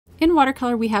In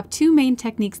watercolor, we have two main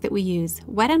techniques that we use,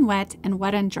 wet on wet and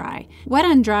wet on dry. Wet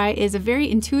on dry is a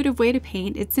very intuitive way to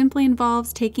paint. It simply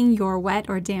involves taking your wet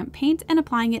or damp paint and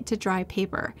applying it to dry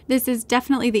paper. This is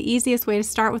definitely the easiest way to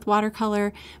start with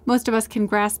watercolor. Most of us can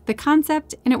grasp the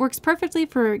concept, and it works perfectly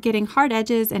for getting hard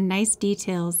edges and nice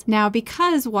details. Now,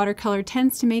 because watercolor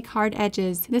tends to make hard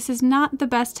edges, this is not the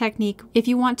best technique if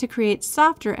you want to create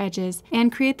softer edges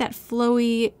and create that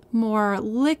flowy, more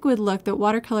liquid look that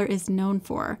watercolor is known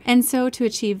for. And so to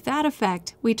achieve that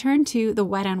effect, we turn to the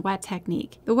wet on wet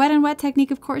technique. The wet on wet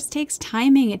technique, of course, takes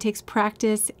timing, it takes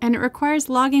practice, and it requires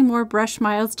logging more brush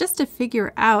miles just to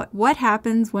figure out what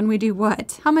happens when we do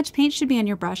what. How much paint should be on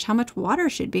your brush? How much water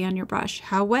should be on your brush?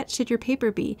 How wet should your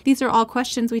paper be? These are all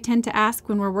questions we tend to ask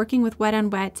when we're working with wet on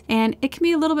wet, and it can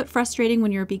be a little bit frustrating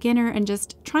when you're a beginner and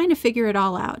just trying to figure it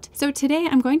all out. So today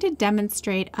I'm going to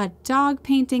demonstrate a dog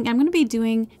painting. I'm going to be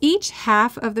doing each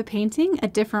half of the painting a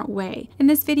different way. In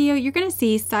this video, you're going to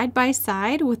see side by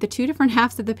side with the two different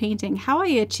halves of the painting how I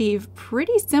achieve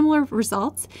pretty similar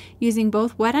results using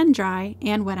both wet on dry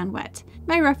and wet on wet.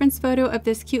 My reference photo of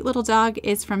this cute little dog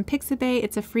is from Pixabay.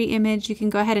 It's a free image. You can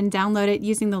go ahead and download it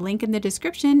using the link in the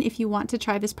description if you want to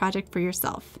try this project for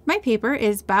yourself. My paper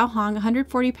is Bao Hong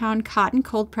 140-pound cotton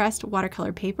cold pressed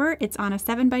watercolor paper. It's on a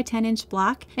 7x10 inch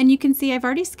block, and you can see I've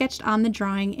already sketched on the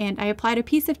drawing, and I applied a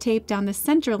piece of tape down the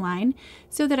center line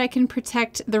so that I can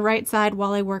protect the right side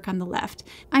while I work on the left.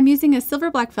 I'm using a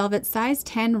silver black velvet size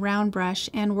 10 round brush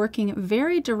and working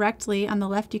very directly. On the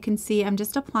left, you can see I'm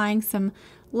just applying some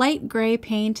light gray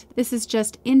paint. This is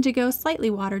just indigo, slightly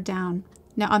watered down.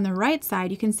 Now on the right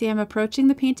side, you can see I'm approaching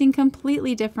the painting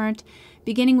completely different,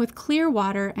 beginning with clear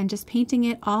water and just painting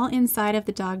it all inside of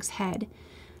the dog's head.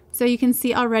 So you can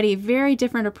see already very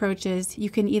different approaches. You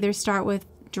can either start with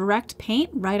direct paint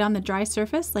right on the dry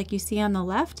surface like you see on the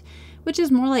left, which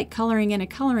is more like coloring in a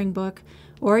coloring book,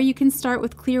 or you can start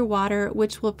with clear water,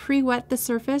 which will pre-wet the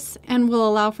surface and will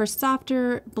allow for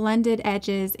softer blended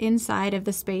edges inside of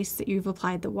the space that you've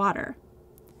applied the water.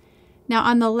 Now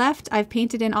on the left, I've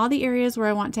painted in all the areas where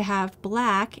I want to have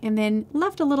black and then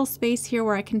left a little space here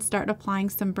where I can start applying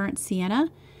some burnt sienna.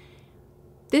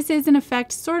 This is in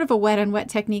effect sort of a wet on wet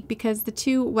technique because the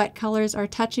two wet colors are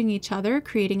touching each other,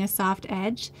 creating a soft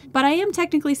edge, but I am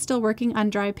technically still working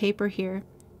on dry paper here.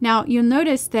 Now you'll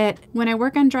notice that when I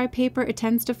work on dry paper, it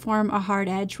tends to form a hard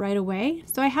edge right away,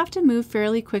 so I have to move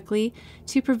fairly quickly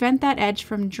to prevent that edge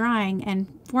from drying and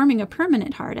forming a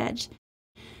permanent hard edge.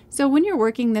 So when you're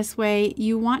working this way,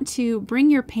 you want to bring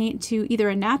your paint to either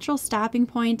a natural stopping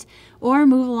point or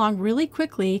move along really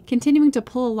quickly, continuing to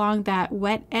pull along that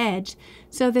wet edge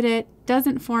so that it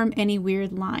doesn't form any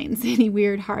weird lines, any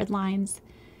weird hard lines.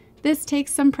 This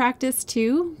takes some practice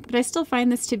too, but I still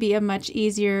find this to be a much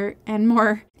easier and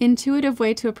more intuitive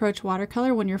way to approach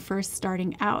watercolor when you're first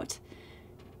starting out.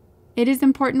 It is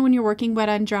important when you're working wet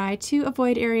on dry to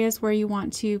avoid areas where you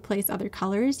want to place other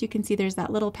colors. You can see there's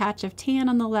that little patch of tan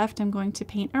on the left I'm going to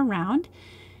paint around.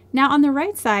 Now on the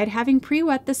right side, having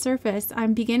pre-wet the surface,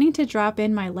 I'm beginning to drop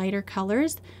in my lighter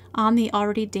colors on the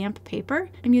already damp paper.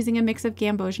 I'm using a mix of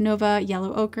Gamboge Nova,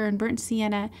 yellow ochre, and burnt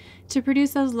sienna to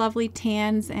produce those lovely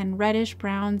tans and reddish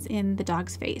browns in the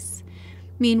dog's face.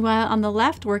 Meanwhile, on the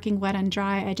left, working wet on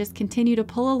dry, I just continue to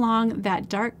pull along that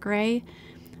dark gray.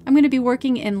 I'm going to be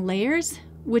working in layers,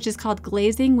 which is called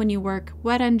glazing when you work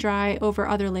wet on dry over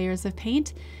other layers of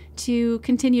paint to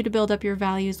continue to build up your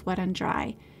values wet on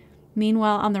dry.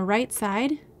 Meanwhile, on the right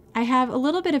side, I have a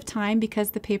little bit of time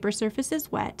because the paper surface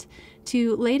is wet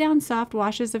to lay down soft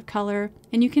washes of color,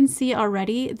 and you can see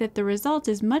already that the result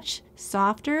is much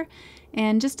softer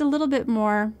and just a little bit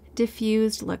more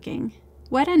diffused looking.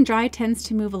 Wet and dry tends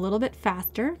to move a little bit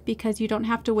faster because you don't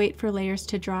have to wait for layers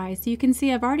to dry. So you can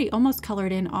see I've already almost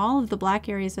colored in all of the black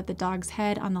areas of the dog's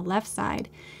head on the left side.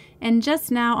 And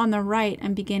just now on the right,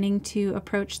 I'm beginning to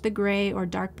approach the gray or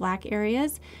dark black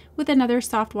areas with another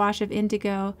soft wash of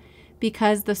indigo.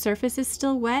 Because the surface is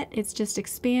still wet, it's just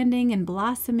expanding and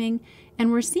blossoming,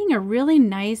 and we're seeing a really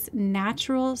nice,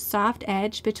 natural, soft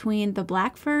edge between the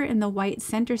black fur and the white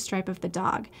center stripe of the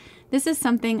dog. This is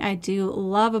something I do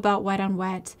love about wet on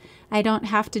wet. I don't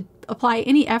have to apply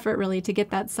any effort really to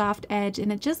get that soft edge,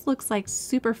 and it just looks like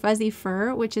super fuzzy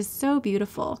fur, which is so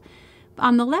beautiful.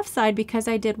 On the left side, because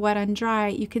I did wet on dry,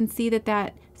 you can see that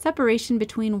that separation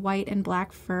between white and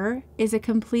black fur is a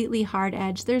completely hard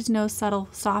edge. There's no subtle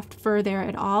soft fur there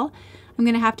at all. I'm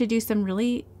going to have to do some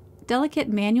really delicate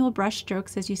manual brush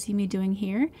strokes, as you see me doing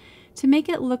here, to make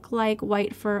it look like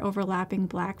white fur overlapping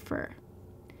black fur.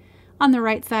 On the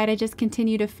right side, I just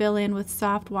continue to fill in with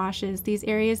soft washes these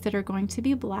areas that are going to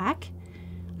be black.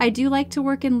 I do like to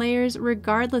work in layers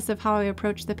regardless of how I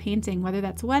approach the painting, whether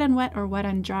that's wet on wet or wet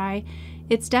on dry.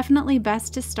 It's definitely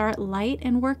best to start light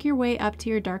and work your way up to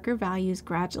your darker values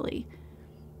gradually.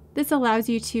 This allows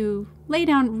you to lay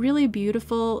down really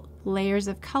beautiful layers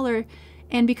of color,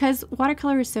 and because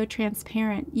watercolor is so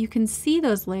transparent, you can see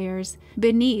those layers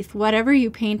beneath whatever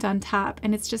you paint on top,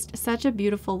 and it's just such a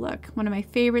beautiful look. One of my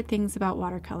favorite things about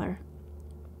watercolor.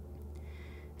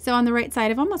 So on the right side,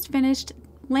 I've almost finished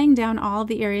laying down all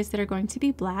the areas that are going to be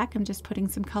black. I'm just putting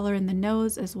some color in the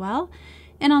nose as well.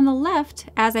 And on the left,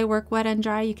 as I work wet and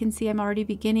dry, you can see I'm already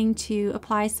beginning to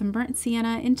apply some burnt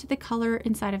sienna into the color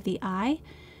inside of the eye.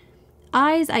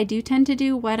 Eyes, I do tend to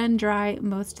do wet and dry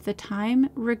most of the time,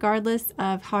 regardless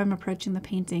of how I'm approaching the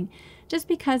painting, just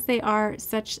because they are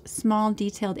such small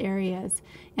detailed areas,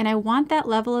 and I want that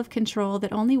level of control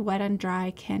that only wet and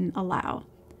dry can allow.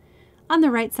 On the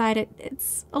right side,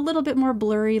 it's a little bit more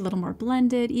blurry, a little more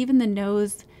blended. Even the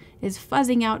nose is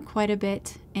fuzzing out quite a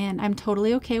bit, and I'm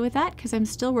totally okay with that because I'm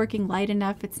still working light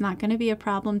enough. It's not going to be a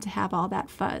problem to have all that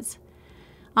fuzz.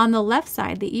 On the left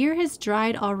side, the ear has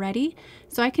dried already,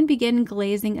 so I can begin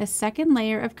glazing a second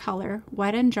layer of color,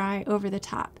 wet and dry, over the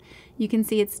top. You can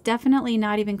see it's definitely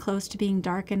not even close to being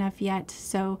dark enough yet,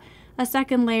 so a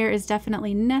second layer is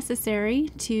definitely necessary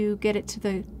to get it to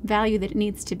the value that it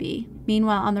needs to be.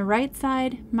 Meanwhile, on the right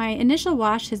side, my initial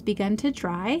wash has begun to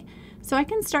dry, so I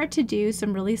can start to do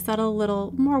some really subtle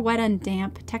little more wet and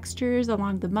damp textures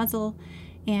along the muzzle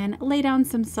and lay down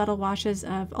some subtle washes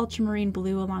of ultramarine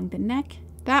blue along the neck.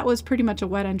 That was pretty much a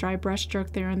wet and dry brush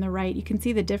stroke there on the right. You can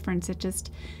see the difference. It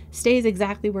just stays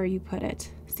exactly where you put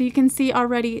it. So you can see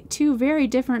already two very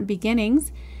different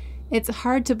beginnings. It's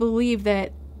hard to believe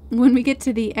that when we get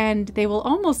to the end, they will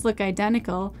almost look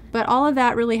identical, but all of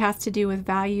that really has to do with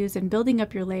values and building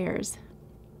up your layers.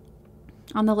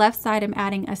 On the left side, I'm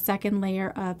adding a second layer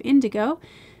of indigo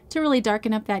to really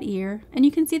darken up that ear, and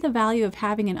you can see the value of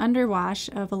having an underwash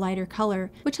of a lighter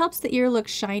color, which helps the ear look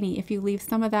shiny if you leave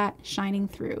some of that shining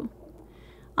through.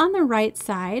 On the right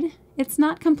side, it's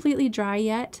not completely dry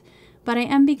yet, but I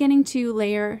am beginning to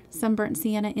layer some burnt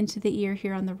sienna into the ear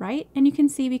here on the right, and you can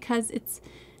see because it's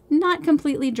not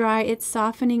completely dry, it's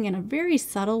softening in a very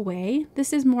subtle way.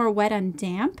 This is more wet and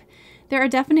damp. There are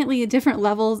definitely different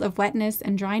levels of wetness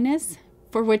and dryness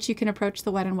for which you can approach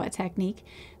the wet and wet technique.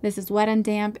 This is wet and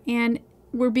damp, and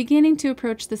we're beginning to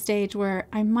approach the stage where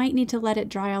I might need to let it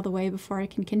dry all the way before I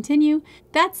can continue.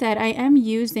 That said, I am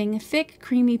using thick,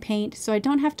 creamy paint, so I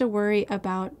don't have to worry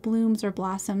about blooms or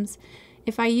blossoms.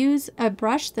 If I use a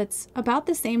brush that's about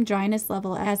the same dryness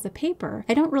level as the paper,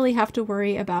 I don't really have to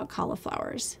worry about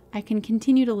cauliflowers. I can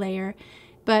continue to layer,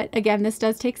 but again, this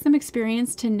does take some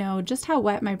experience to know just how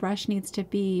wet my brush needs to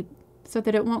be so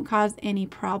that it won't cause any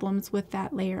problems with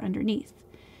that layer underneath.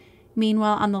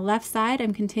 Meanwhile, on the left side,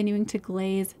 I'm continuing to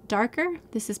glaze darker.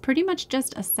 This is pretty much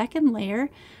just a second layer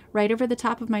right over the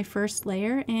top of my first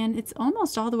layer, and it's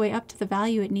almost all the way up to the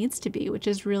value it needs to be, which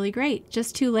is really great.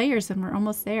 Just 2 layers and we're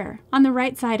almost there. On the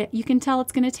right side, you can tell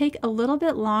it's going to take a little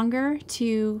bit longer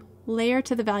to layer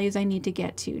to the values I need to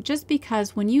get to, just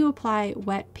because when you apply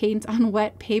wet paint on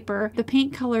wet paper, the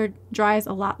paint color dries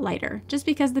a lot lighter, just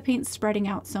because the paint's spreading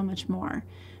out so much more.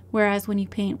 Whereas when you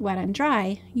paint wet and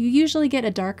dry, you usually get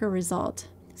a darker result.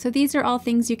 So these are all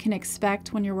things you can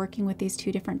expect when you're working with these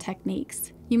 2 different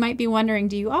techniques. You might be wondering,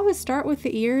 do you always start with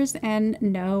the ears? And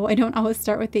no, I don't always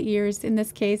start with the ears. In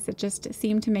this case, it just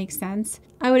seemed to make sense.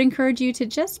 I would encourage you to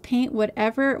just paint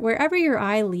wherever your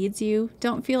eye leads you.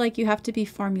 Don't feel like you have to be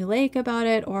formulaic about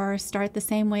it or start the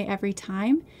same way every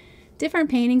time.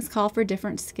 Different paintings call for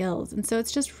different skills, and so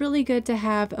it's just really good to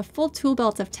have a full tool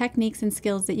belt of techniques and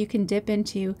skills that you can dip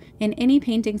into in any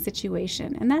painting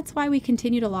situation, and that's why we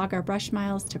continue to log our brush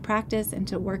miles to practice and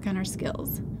to work on our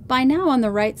skills. By now on the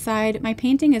right side, my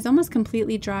painting is almost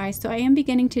completely dry, so I am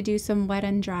beginning to do some wet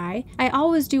and dry. I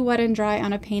always do wet and dry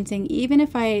on a painting, even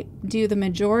if I do the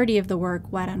majority of the work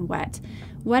wet and wet.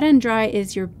 Wet and dry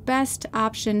is your best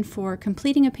option for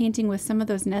completing a painting with some of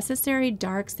those necessary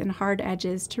darks and hard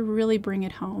edges to really bring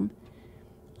it home.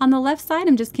 On the left side,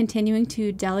 I'm just continuing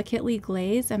to delicately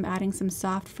glaze. I'm adding some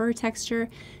soft fur texture,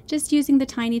 just using the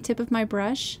tiny tip of my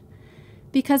brush.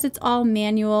 Because it's all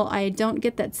manual, I don't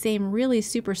get that same really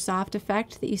super soft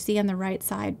effect that you see on the right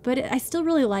side, but I still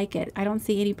really like it. I don't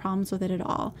see any problems with it at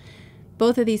all.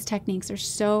 Both of these techniques are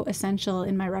so essential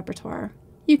in my repertoire.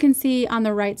 You can see on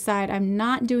the right side, I'm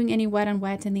not doing any wet and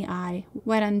wet in the eye.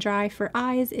 Wet and dry for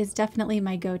eyes is definitely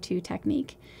my go-to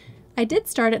technique. I did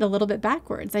start it a little bit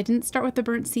backwards. I didn't start with the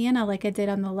burnt sienna like I did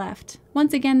on the left.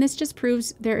 Once again, this just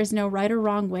proves there is no right or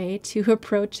wrong way to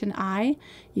approach an eye.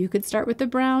 You could start with the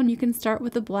brown, you can start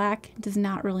with the black, it does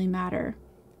not really matter.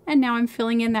 And now I'm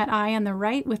filling in that eye on the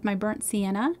right with my burnt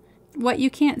sienna. What you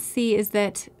can't see is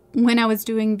that when I was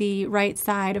doing the right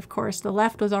side, of course, the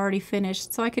left was already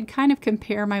finished, so I could kind of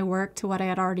compare my work to what I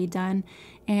had already done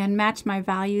and match my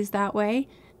values that way.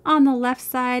 On the left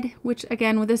side, which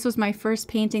again, this was my first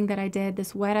painting that I did,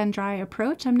 this wet and dry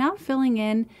approach, I'm now filling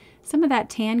in some of that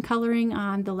tan coloring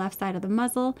on the left side of the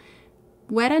muzzle.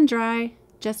 Wet and dry,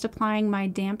 just applying my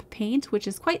damp paint, which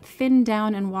is quite thinned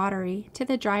down and watery, to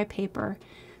the dry paper.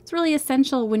 It's really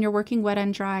essential when you're working wet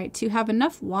and dry to have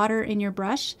enough water in your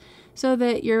brush so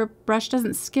that your brush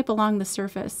doesn't skip along the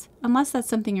surface, unless that's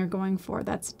something you're going for.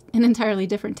 That's an entirely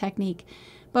different technique.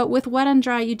 But with wet and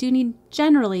dry, you do need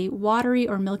generally watery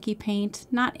or milky paint,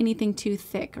 not anything too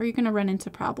thick, or you're going to run into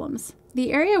problems.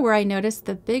 The area where I noticed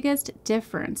the biggest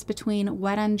difference between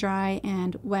wet and dry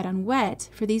and wet and wet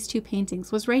for these two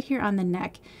paintings was right here on the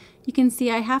neck. You can see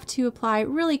I have to apply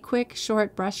really quick,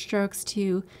 short brush strokes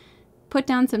to put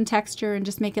down some texture and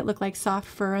just make it look like soft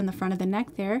fur in the front of the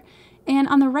neck there. And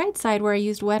on the right side where I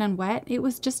used wet and wet, it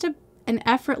was just an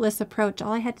effortless approach.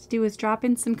 All I had to do was drop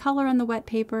in some color on the wet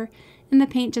paper and the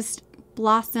paint just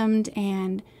blossomed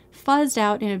and fuzzed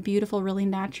out in a beautiful, really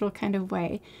natural kind of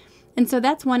way. And so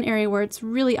that's one area where it's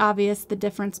really obvious the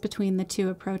difference between the two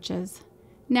approaches.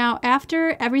 Now,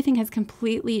 after everything has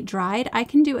completely dried, I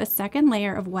can do a second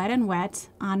layer of wet and wet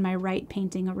on my right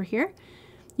painting over here.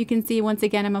 You can see once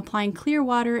again I'm applying clear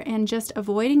water and just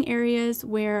avoiding areas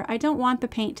where I don't want the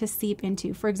paint to seep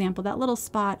into. For example, that little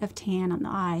spot of tan on the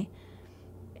eye.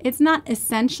 It's not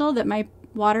essential that my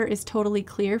water is totally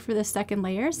clear for the second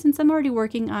layer since I'm already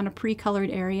working on a pre-colored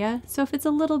area, so if it's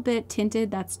a little bit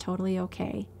tinted, that's totally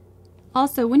okay.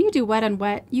 Also, when you do wet and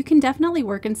wet, you can definitely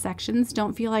work in sections.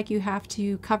 Don't feel like you have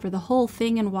to cover the whole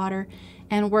thing in water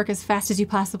and work as fast as you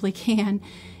possibly can.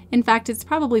 In fact, it's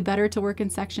probably better to work in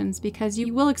sections because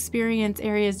you will experience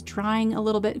areas drying a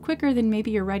little bit quicker than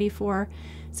maybe you're ready for.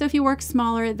 So if you work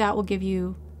smaller, that will give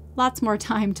you lots more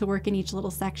time to work in each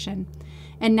little section.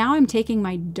 And now I'm taking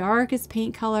my darkest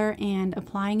paint color and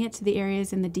applying it to the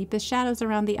areas in the deepest shadows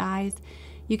around the eyes.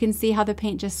 You can see how the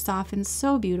paint just softens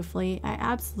so beautifully. I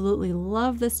absolutely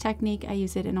love this technique. I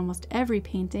use it in almost every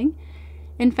painting.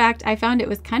 In fact, I found it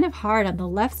was kind of hard on the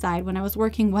left side when I was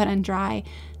working wet and dry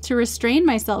to restrain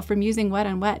myself from using wet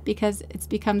and wet because it's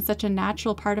become such a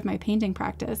natural part of my painting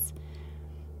practice.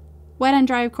 Wet and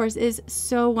dry, of course, is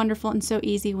so wonderful and so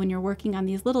easy when you're working on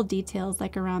these little details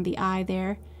like around the eye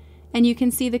there. And you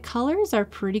can see the colors are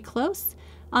pretty close.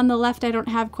 On the left, I don't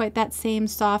have quite that same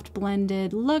soft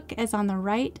blended look as on the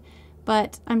right,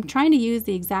 but I'm trying to use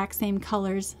the exact same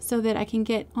colors so that I can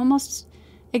get almost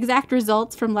exact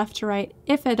results from left to right,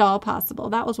 if at all possible.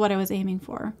 That was what I was aiming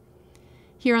for.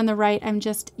 Here on the right, I'm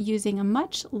just using a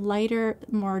much lighter,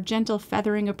 more gentle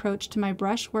feathering approach to my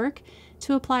brush work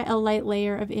to apply a light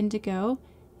layer of indigo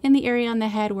in the area on the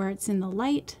head where it's in the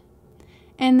light.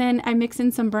 And then I mix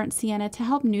in some burnt sienna to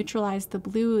help neutralize the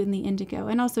blue in the indigo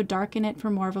and also darken it for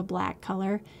more of a black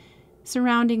color,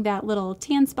 surrounding that little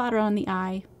tan spot around the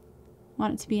eye. I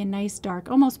want it to be a nice dark,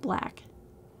 almost black.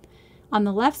 On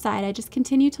the left side, I just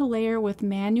continue to layer with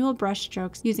manual brush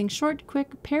strokes using short,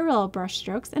 quick, parallel brush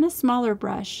strokes and a smaller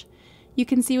brush. You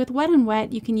can see with wet and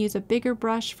wet, you can use a bigger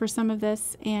brush for some of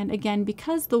this. And again,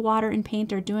 because the water and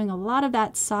paint are doing a lot of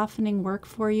that softening work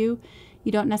for you,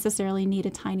 you don't necessarily need a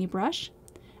tiny brush.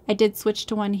 I did switch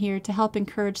to one here to help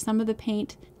encourage some of the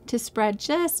paint to spread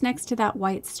just next to that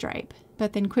white stripe,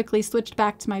 but then quickly switched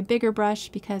back to my bigger brush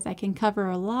because I can cover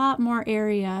a lot more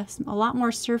area, a lot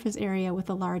more surface area with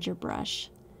a larger brush.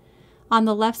 On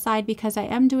the left side, because I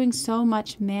am doing so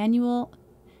much manual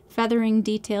feathering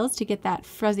details to get that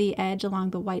fuzzy edge along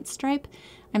the white stripe,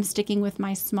 I'm sticking with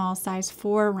my small size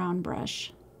 4 round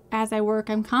brush. As I work,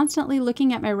 I'm constantly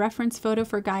looking at my reference photo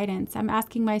for guidance. I'm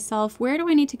asking myself, where do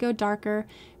I need to go darker?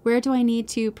 Where do I need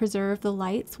to preserve the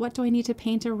lights? What do I need to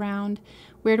paint around?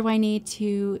 Where do I need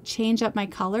to change up my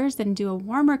colors and do a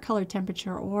warmer color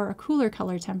temperature or a cooler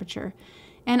color temperature?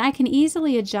 And I can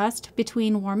easily adjust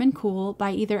between warm and cool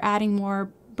by either adding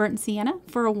more burnt sienna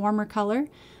for a warmer color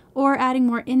or adding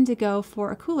more indigo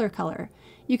for a cooler color.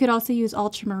 You could also use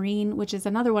ultramarine, which is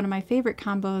another one of my favorite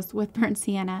combos with burnt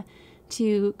sienna,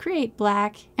 to create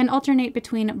black and alternate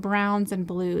between browns and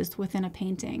blues within a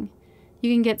painting.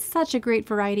 You can get such a great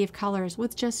variety of colors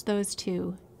with just those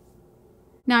two.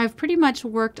 Now I've pretty much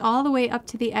worked all the way up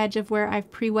to the edge of where I've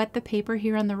pre-wet the paper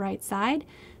here on the right side,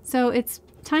 so it's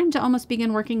time to almost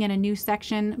begin working in a new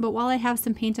section, but while I have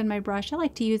some paint on my brush, I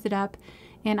like to use it up,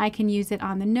 and I can use it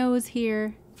on the nose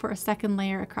here for a second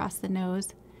layer across the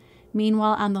nose.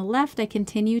 Meanwhile, on the left, I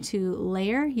continue to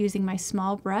layer using my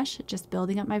small brush, just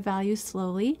building up my values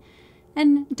slowly.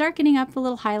 and darkening up the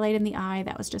little highlight in the eye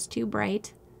that was just too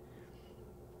bright.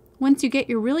 Once you get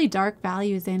your really dark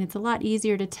values in, it's a lot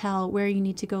easier to tell where you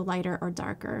need to go lighter or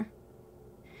darker.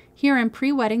 Here I'm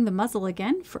pre-wetting the muzzle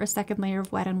again for a second layer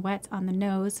of wet and wet on the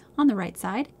nose on the right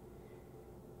side.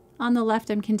 On the left,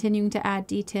 I'm continuing to add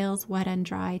details, wet and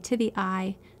dry, to the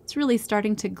eye. It's really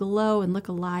starting to glow and look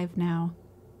alive now.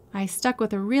 I stuck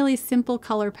with a really simple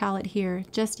color palette here,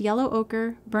 just yellow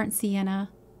ochre, burnt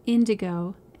sienna,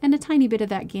 indigo, and a tiny bit of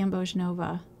that gamboge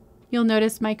nova. You'll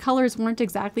notice my colors weren't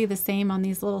exactly the same on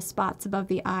these little spots above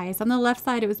the eyes. On the left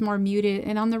side, it was more muted,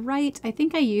 and on the right, I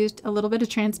think I used a little bit of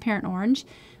transparent orange,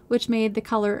 which made the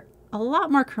color a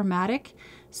lot more chromatic.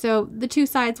 So the two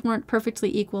sides weren't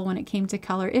perfectly equal when it came to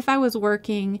color. If I was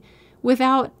working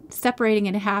without separating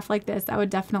it in half like this, I would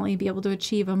definitely be able to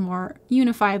achieve a more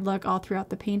unified look all throughout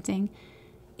the painting.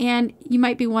 And you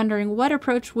might be wondering, what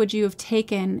approach would you have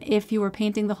taken if you were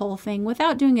painting the whole thing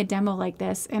without doing a demo like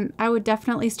this? And I would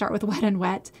definitely start with wet and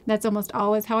wet. That's almost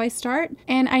always how I start.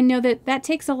 And I know that that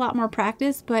takes a lot more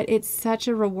practice, but it's such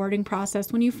a rewarding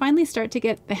process when you finally start to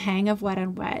get the hang of wet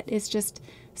and wet. It's just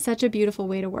such a beautiful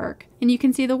way to work. And you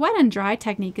can see the wet and dry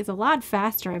technique is a lot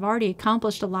faster. I've already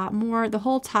accomplished a lot more. The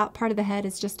whole top part of the head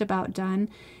is just about done.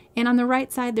 And on the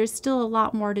right side, there's still a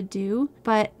lot more to do,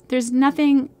 but there's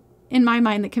nothing in my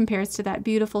mind that compares to that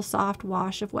beautiful soft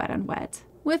wash of wet and wet.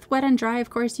 With wet and dry, of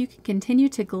course, you can continue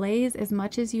to glaze as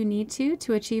much as you need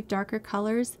to achieve darker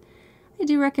colors. I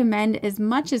do recommend as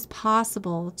much as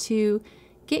possible to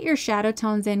get your shadow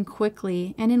tones in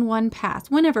quickly and in one pass,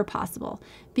 whenever possible,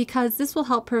 because this will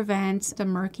help prevent a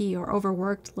murky or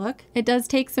overworked look. It does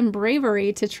take some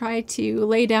bravery to try to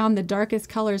lay down the darkest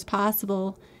colors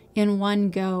possible in one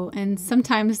go, and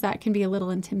sometimes that can be a little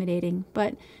intimidating,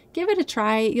 but give it a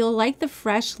try. You'll like the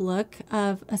fresh look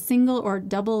of a single or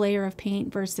double layer of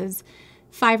paint versus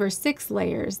 5 or 6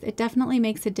 layers. It definitely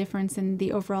makes a difference in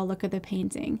the overall look of the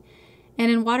painting. And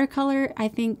in watercolor, I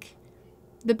think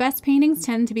the best paintings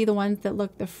tend to be the ones that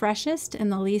look the freshest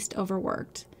and the least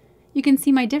overworked. You can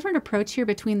see my different approach here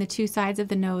between the two sides of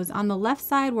the nose. On the left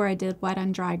side, where I did wet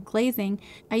and dry glazing,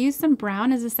 I used some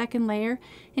brown as a second layer,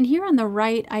 and here on the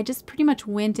right, I just pretty much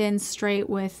went in straight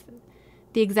with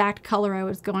the exact color I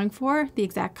was going for, the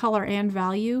exact color and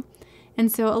value, and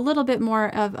so a little bit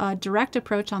more of a direct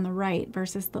approach on the right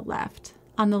versus the left.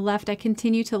 On the left, I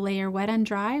continue to layer wet and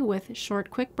dry with short,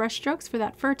 quick brush strokes for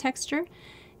that fur texture.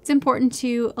 It's important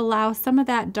to allow some of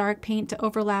that dark paint to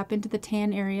overlap into the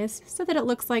tan areas so that it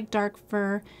looks like dark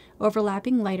fur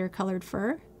overlapping lighter colored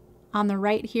fur. On the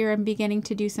right here, I'm beginning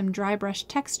to do some dry brush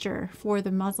texture for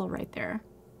the muzzle right there.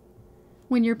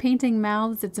 When you're painting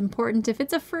mouths, it's important, if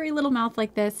it's a furry little mouth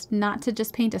like this, not to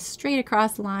just paint a straight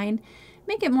across line.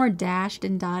 Make it more dashed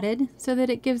and dotted so that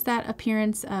it gives that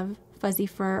appearance of fuzzy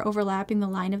fur overlapping the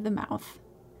line of the mouth.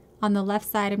 On the left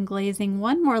side, I'm glazing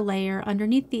one more layer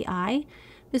underneath the eye.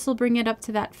 This will bring it up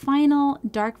to that final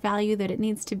dark value that it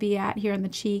needs to be at here on the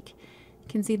cheek. You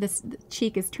can see the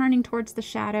cheek is turning towards the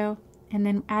shadow, and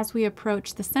then as we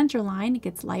approach the center line, it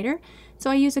gets lighter. So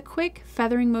I use a quick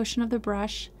feathering motion of the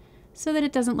brush so that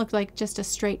it doesn't look like just a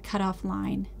straight cut off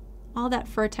line. All that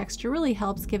fur texture really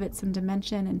helps give it some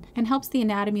dimension and helps the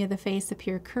anatomy of the face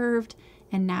appear curved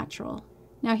and natural.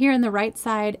 Now here on the right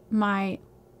side, my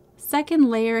second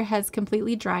layer has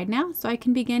completely dried now, so I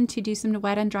can begin to do some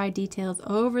wet and dry details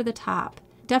over the top.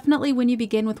 Definitely when you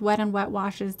begin with wet and wet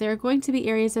washes, there are going to be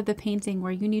areas of the painting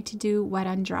where you need to do wet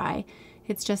and dry.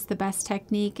 It's just the best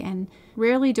technique, and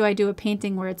rarely do I do a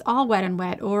painting where it's all wet and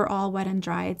wet or all wet and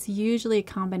dry. It's usually a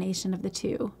combination of the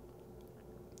two.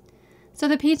 So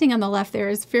the painting on the left there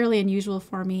is fairly unusual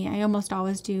for me. I almost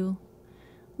always do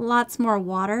lots more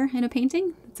water in a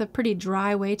painting. It's a pretty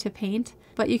dry way to paint,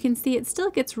 but you can see it still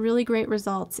gets really great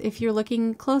results if you're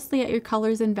looking closely at your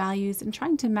colors and values and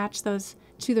trying to match those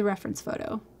to the reference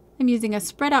photo. I'm using a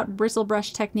spread out bristle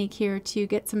brush technique here to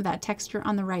get some of that texture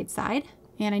on the right side.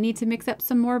 And I need to mix up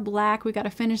some more black. We got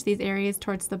to finish these areas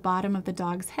towards the bottom of the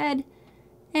dog's head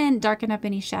and darken up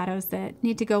any shadows that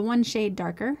need to go one shade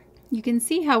darker. You can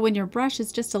see how when your brush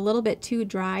is just a little bit too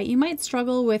dry, you might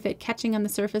struggle with it catching on the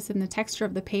surface and the texture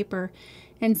of the paper.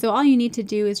 And so all you need to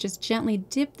do is just gently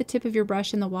dip the tip of your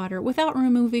brush in the water without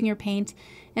removing your paint,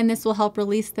 and this will help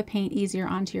release the paint easier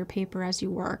onto your paper as you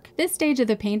work. This stage of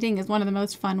the painting is one of the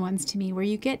most fun ones to me, where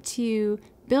you get to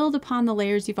build upon the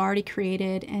layers you've already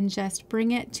created and just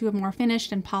bring it to a more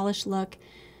finished and polished look.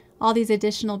 All these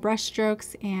additional brush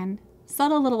strokes and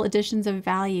subtle little additions of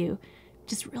value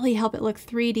just really help it look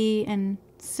 3D and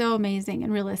so amazing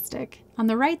and realistic. On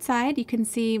the right side, you can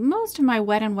see most of my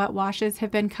wet and wet washes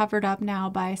have been covered up now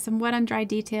by some wet and dry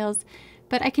details,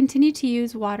 But I continue to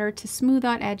use water to smooth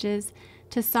out edges,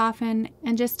 to soften,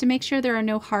 and just to make sure there are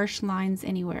no harsh lines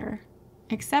anywhere,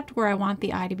 except where I want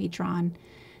the eye to be drawn.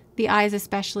 The eyes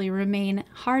especially remain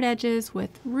hard edges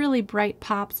with really bright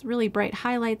pops, really bright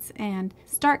highlights, and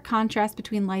stark contrast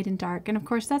between light and dark. And of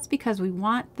course, that's because we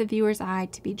want the viewer's eye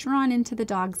to be drawn into the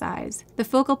dog's eyes. The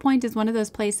focal point is one of those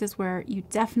places where you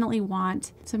definitely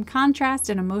want some contrast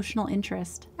and emotional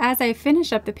interest. As I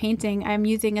finish up the painting, I'm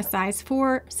using a size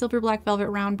 4 silver black velvet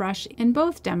round brush in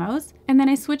both demos. And then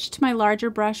I switch to my larger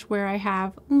brush where I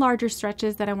have larger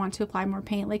stretches that I want to apply more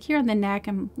paint. Like here on the neck,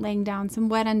 I'm laying down some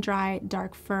wet and dry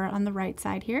dark fur on the right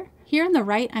side here. Here on the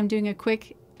right, I'm doing a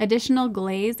quick additional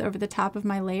glaze over the top of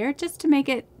my layer just to make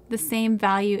it the same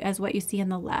value as what you see on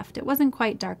the left. It wasn't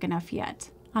quite dark enough yet.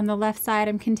 On the left side,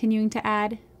 I'm continuing to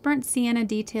add burnt sienna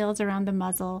details around the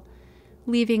muzzle,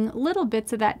 leaving little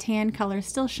bits of that tan color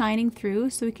still shining through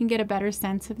so we can get a better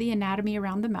sense of the anatomy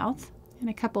around the mouth. And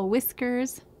a couple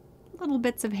whiskers, little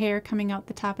bits of hair coming out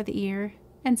the top of the ear,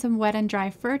 and some wet and dry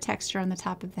fur texture on the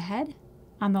top of the head.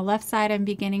 On the left side, I'm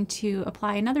beginning to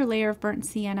apply another layer of burnt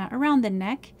sienna around the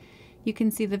neck. You can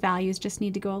see the values just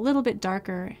need to go a little bit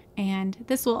darker, and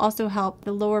this will also help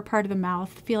the lower part of the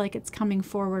mouth feel like it's coming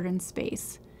forward in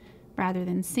space rather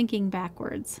than sinking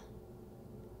backwards.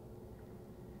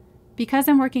 Because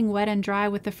I'm working wet and dry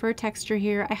with the fur texture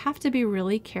here, I have to be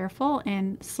really careful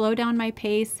and slow down my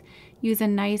pace, use a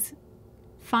nice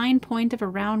fine point of a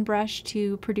round brush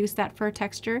to produce that fur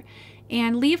texture,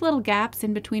 and leave little gaps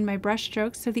in between my brush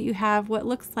strokes so that you have what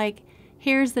looks like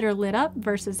hairs that are lit up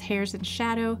versus hairs in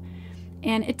shadow.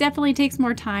 And it definitely takes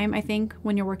more time, I think,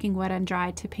 when you're working wet and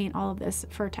dry to paint all of this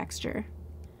fur texture.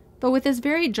 But with this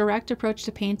very direct approach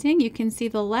to painting, you can see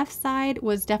the left side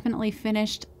was definitely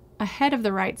finished ahead of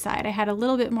the right side. I had a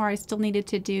little bit more I still needed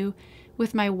to do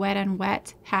with my wet and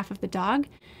wet half of the dog.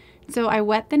 So I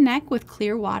wet the neck with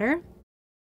clear water.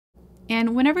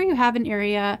 And whenever you have an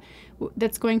area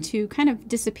that's going to kind of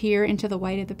disappear into the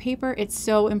white of the paper, it's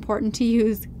so important to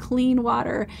use clean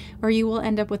water or you will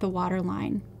end up with a water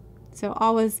line. So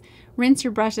always rinse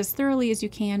your brush as thoroughly as you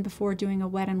can before doing a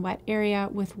wet and wet area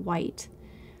with white.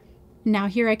 Now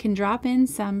here I can drop in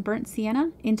some burnt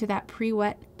sienna into that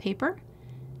pre-wet paper.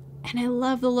 And I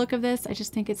love the look of this. I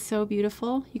just think it's so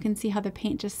beautiful. You can see how the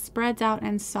paint just spreads out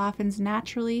and softens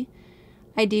naturally.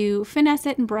 I do finesse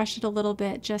it and brush it a little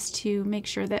bit just to make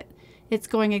sure that it's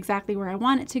going exactly where I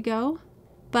want it to go.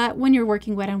 But when you're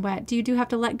working wet and wet, you do have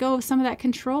to let go of some of that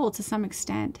control to some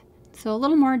extent. So a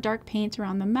little more dark paint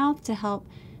around the mouth to help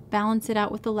balance it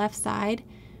out with the left side.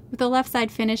 With the left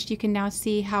side finished, you can now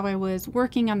see how I was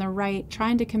working on the right,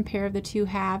 trying to compare the two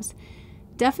halves.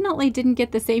 Definitely didn't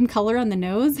get the same color on the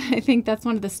nose. I think that's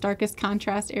one of the starkest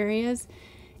contrast areas.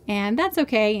 And that's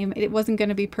okay, it wasn't going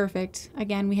to be perfect.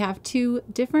 Again, we have two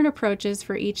different approaches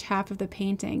for each half of the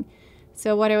painting.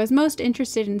 So what I was most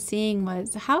interested in seeing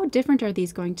was how different are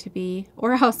these going to be,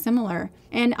 or how similar.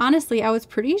 And honestly, I was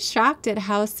pretty shocked at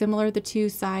how similar the two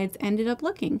sides ended up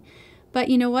looking. But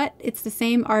you know what? It's the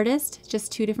same artist,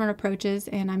 just two different approaches,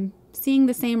 and I'm seeing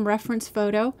the same reference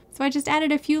photo. So I just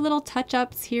added a few little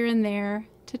touch-ups here and there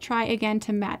to try again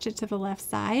to match it to the left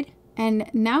side.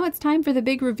 And now it's time for the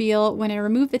big reveal. When I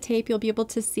remove the tape, you'll be able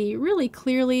to see really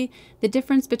clearly the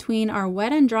difference between our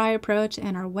wet and dry approach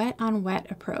and our wet on wet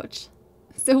approach.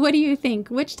 So what do you think?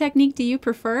 Which technique do you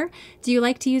prefer? Do you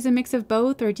like to use a mix of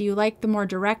both, or do you like the more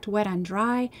direct wet on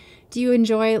dry? Do you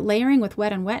enjoy layering with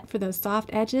wet on wet for those soft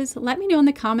edges? Let me know in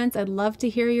the comments. I'd love to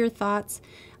hear your thoughts.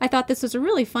 I thought this was a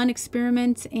really fun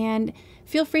experiment, and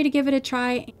feel free to give it a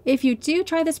try. If you do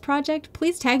try this project,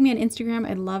 please tag me on Instagram.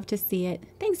 I'd love to see it.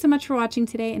 Thanks so much for watching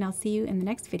today, and I'll see you in the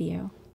next video.